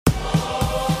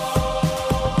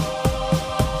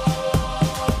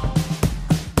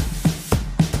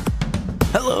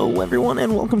Hello, everyone,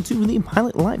 and welcome to the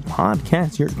Pilot Life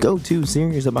Podcast, your go-to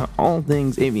series about all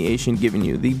things aviation, giving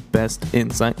you the best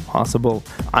insight possible.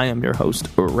 I am your host,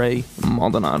 Ray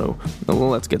Maldonado.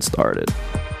 Let's get started.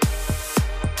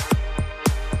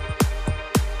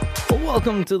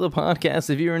 Welcome to the podcast.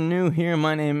 If you're new here,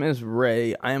 my name is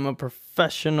Ray. I am a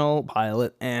professional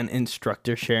pilot and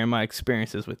instructor sharing my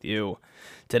experiences with you.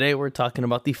 Today we're talking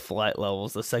about the flight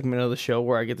levels, the segment of the show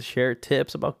where I get to share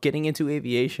tips about getting into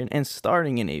aviation and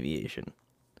starting in aviation.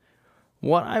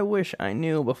 What I wish I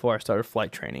knew before I started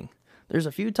flight training. There's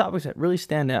a few topics that really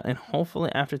stand out, and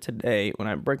hopefully after today, when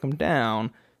I break them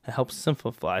down, it helps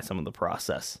simplify some of the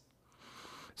process.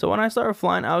 So when I started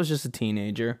flying, I was just a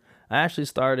teenager. I actually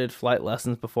started flight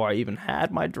lessons before I even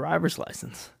had my driver's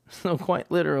license. So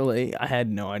quite literally, I had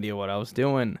no idea what I was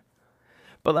doing.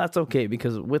 But that's okay,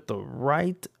 because with the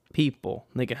right people,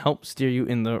 they can help steer you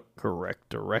in the correct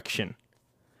direction.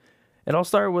 It all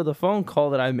started with a phone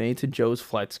call that I made to Joe's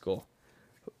Flight School.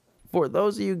 For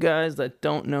those of you guys that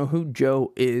don't know who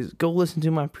Joe is, go listen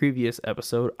to my previous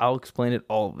episode. I'll explain it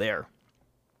all there.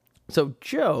 So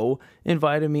Joe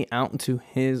invited me out to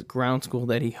his ground school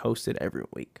that he hosted every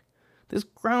week. This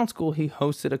ground school he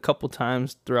hosted a couple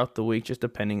times throughout the week, just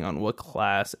depending on what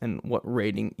class and what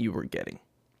rating you were getting.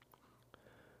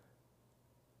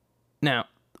 Now,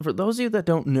 for those of you that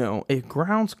don't know, a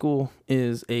ground school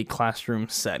is a classroom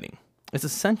setting. It's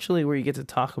essentially where you get to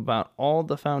talk about all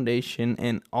the foundation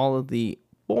and all of the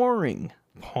boring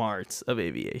parts of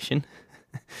aviation.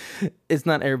 It's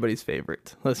not everybody's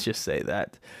favorite, let's just say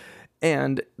that.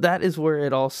 And that is where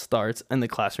it all starts in the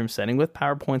classroom setting with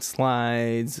PowerPoint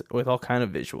slides, with all kind of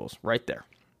visuals right there.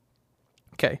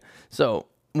 Okay, so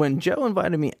when Joe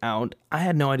invited me out, I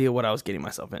had no idea what I was getting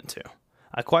myself into.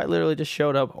 I quite literally just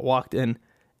showed up, walked in,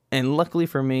 and luckily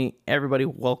for me, everybody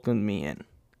welcomed me in.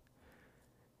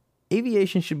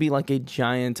 Aviation should be like a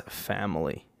giant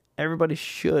family. Everybody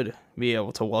should be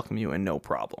able to welcome you in, no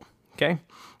problem. Okay,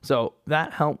 so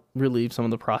that helped relieve some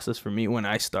of the process for me when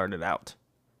I started out.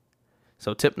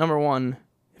 So tip number one,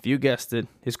 if you guessed it,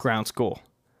 is ground school.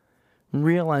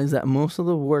 Realize that most of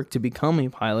the work to become a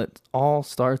pilot all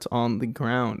starts on the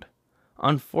ground.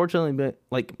 Unfortunately,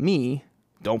 like me,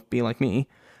 don't be like me,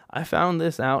 I found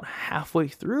this out halfway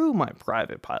through my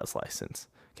private pilot's license.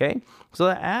 Okay, so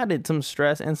that added some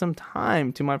stress and some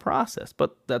time to my process,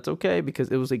 but that's okay because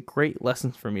it was a great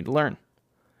lesson for me to learn.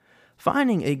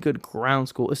 Finding a good ground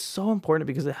school is so important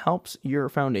because it helps your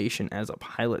foundation as a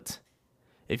pilot.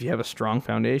 If you have a strong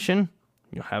foundation,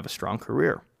 you'll have a strong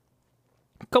career.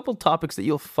 A couple topics that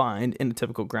you'll find in a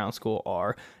typical ground school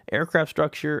are aircraft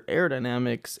structure,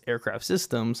 aerodynamics, aircraft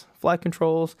systems, flight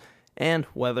controls, and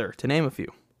weather, to name a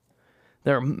few.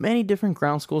 There are many different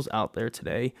ground schools out there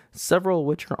today, several of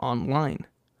which are online.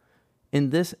 In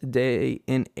this day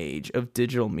and age of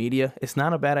digital media, it's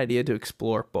not a bad idea to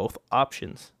explore both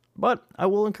options. But I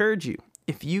will encourage you,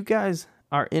 if you guys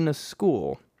are in a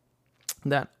school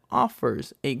that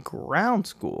offers a ground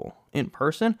school in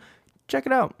person, check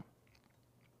it out.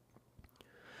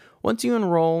 Once you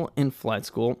enroll in flight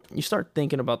school, you start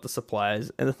thinking about the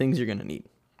supplies and the things you're going to need.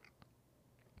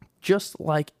 Just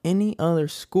like any other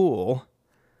school,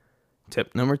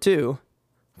 tip number 2,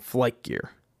 flight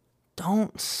gear.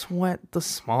 Don't sweat the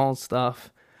small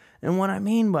stuff. And what I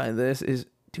mean by this is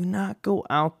do not go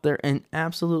out there and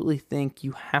absolutely think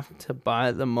you have to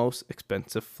buy the most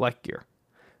expensive flight gear.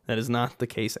 That is not the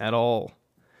case at all.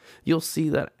 You'll see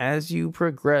that as you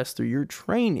progress through your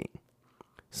training,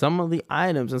 some of the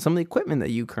items and some of the equipment that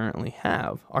you currently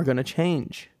have are going to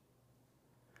change.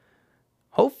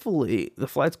 Hopefully, the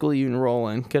flight school you enroll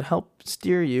in could help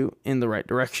steer you in the right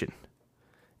direction.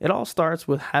 It all starts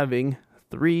with having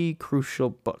 3 crucial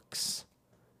books.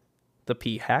 The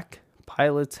PHAK,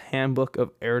 Pilot's Handbook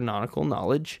of Aeronautical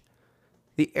Knowledge,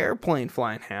 the Airplane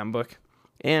Flying Handbook,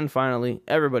 and finally,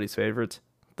 everybody's favorite,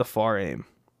 the FAR-AIM.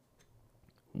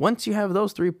 Once you have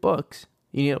those 3 books,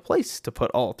 you need a place to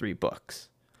put all 3 books.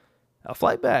 A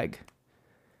flight bag.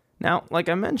 Now, like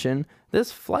I mentioned,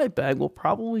 this flight bag will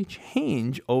probably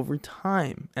change over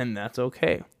time, and that's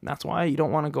okay. That's why you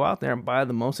don't want to go out there and buy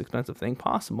the most expensive thing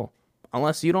possible,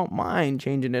 unless you don't mind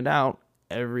changing it out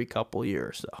every couple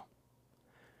years or so.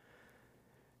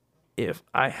 If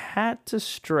I had to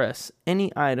stress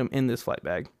any item in this flight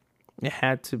bag, it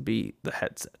had to be the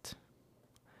headset.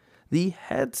 The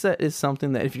headset is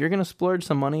something that if you're going to splurge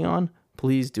some money on,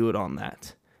 please do it on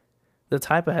that. The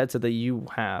type of headset that you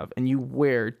have and you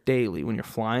wear daily when you're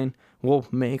flying will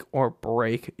make or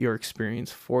break your experience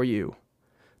for you.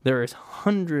 There is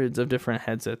hundreds of different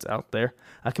headsets out there.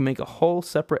 I can make a whole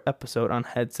separate episode on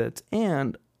headsets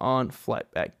and on flight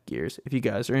bag gears if you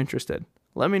guys are interested.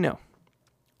 Let me know.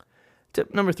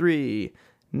 Tip number 3,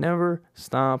 never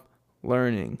stop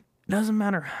learning. It doesn't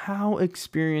matter how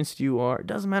experienced you are. It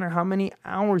doesn't matter how many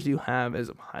hours you have as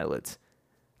a pilot.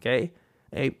 Okay?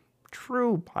 A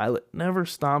true pilot never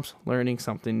stops learning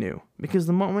something new, because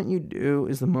the moment you do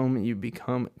is the moment you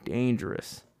become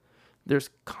dangerous. There's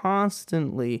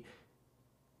constantly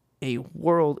a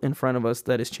world in front of us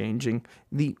that is changing.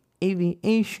 The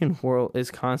aviation world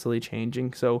is constantly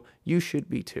changing, so you should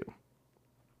be too.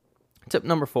 Tip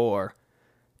number 4,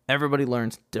 everybody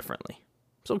learns differently.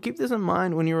 So keep this in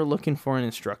mind when you are looking for an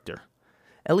instructor.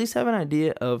 At least have an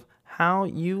idea of how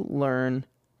you learn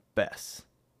best.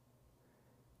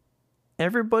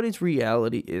 Everybody's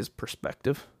reality is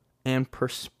perspective, and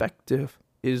perspective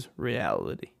is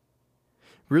reality.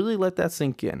 Really let that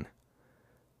sink in.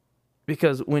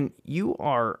 Because when you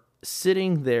are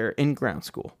sitting there in ground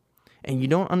school and you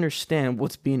don't understand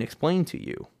what's being explained to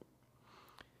you,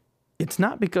 it's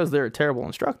not because they're a terrible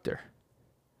instructor.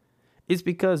 It's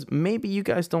because maybe you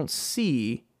guys don't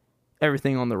see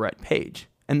everything on the right page.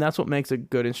 And that's what makes a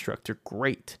good instructor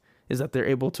great, is that they're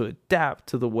able to adapt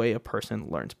to the way a person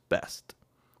learns best.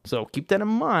 So keep that in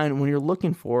mind when you're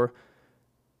looking for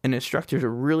an instructor to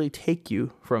really take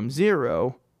you from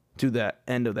 0 to that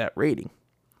end of that rating.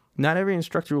 Not every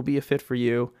instructor will be a fit for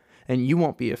you, and you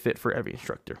won't be a fit for every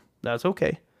instructor. That's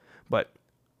okay. But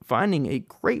finding a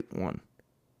great one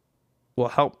will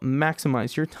help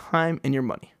maximize your time and your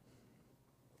money.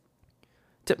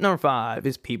 Tip number 5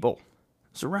 is people.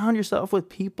 Surround yourself with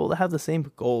people that have the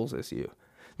same goals as you,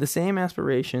 the same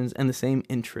aspirations, and the same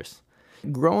interests.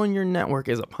 Growing your network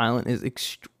as a pilot is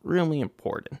extremely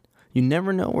important. You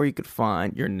never know where you could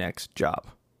find your next job.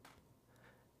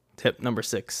 Tip number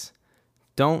 6,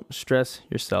 don't stress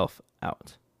yourself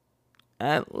out.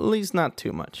 At least not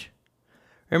too much.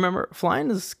 Remember,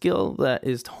 flying is a skill that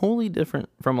is totally different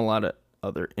from a lot of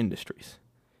other industries.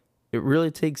 It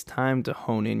really takes time to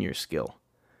hone in your skill.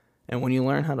 And when you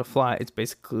learn how to fly, it's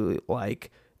basically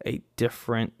like a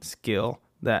different skill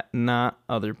that not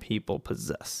other people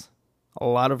possess. A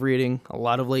lot of reading, a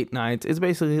lot of late nights. It's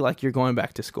basically like you're going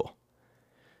back to school.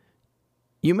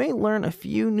 You may learn a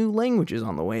few new languages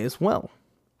on the way as well.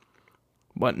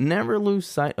 But never lose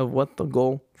sight of what the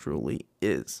goal truly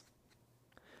is.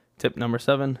 Tip number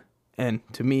 7, and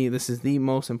to me, this is the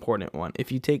most important one.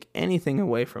 If you take anything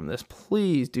away from this,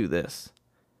 please do this.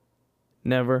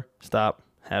 Never stop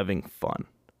having fun.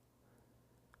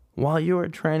 While you are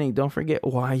training, don't forget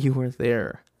why you were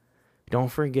there. Don't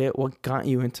forget what got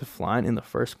you into flying in the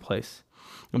first place.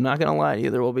 I'm not going to lie to you,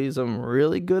 there will be some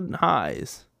really good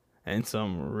highs and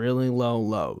some really low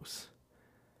lows.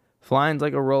 Flying's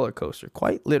like a roller coaster,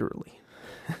 quite literally.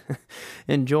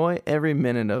 Enjoy every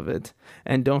minute of it,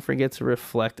 and don't forget to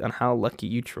reflect on how lucky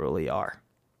you truly are.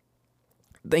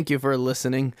 Thank you for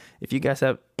listening. If you guys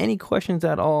have any questions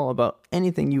at all about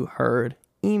anything you heard,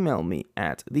 email me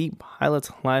at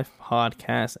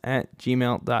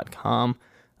thepilotslifepodcast@gmail.com.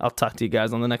 I'll talk to you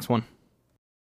guys on the next one.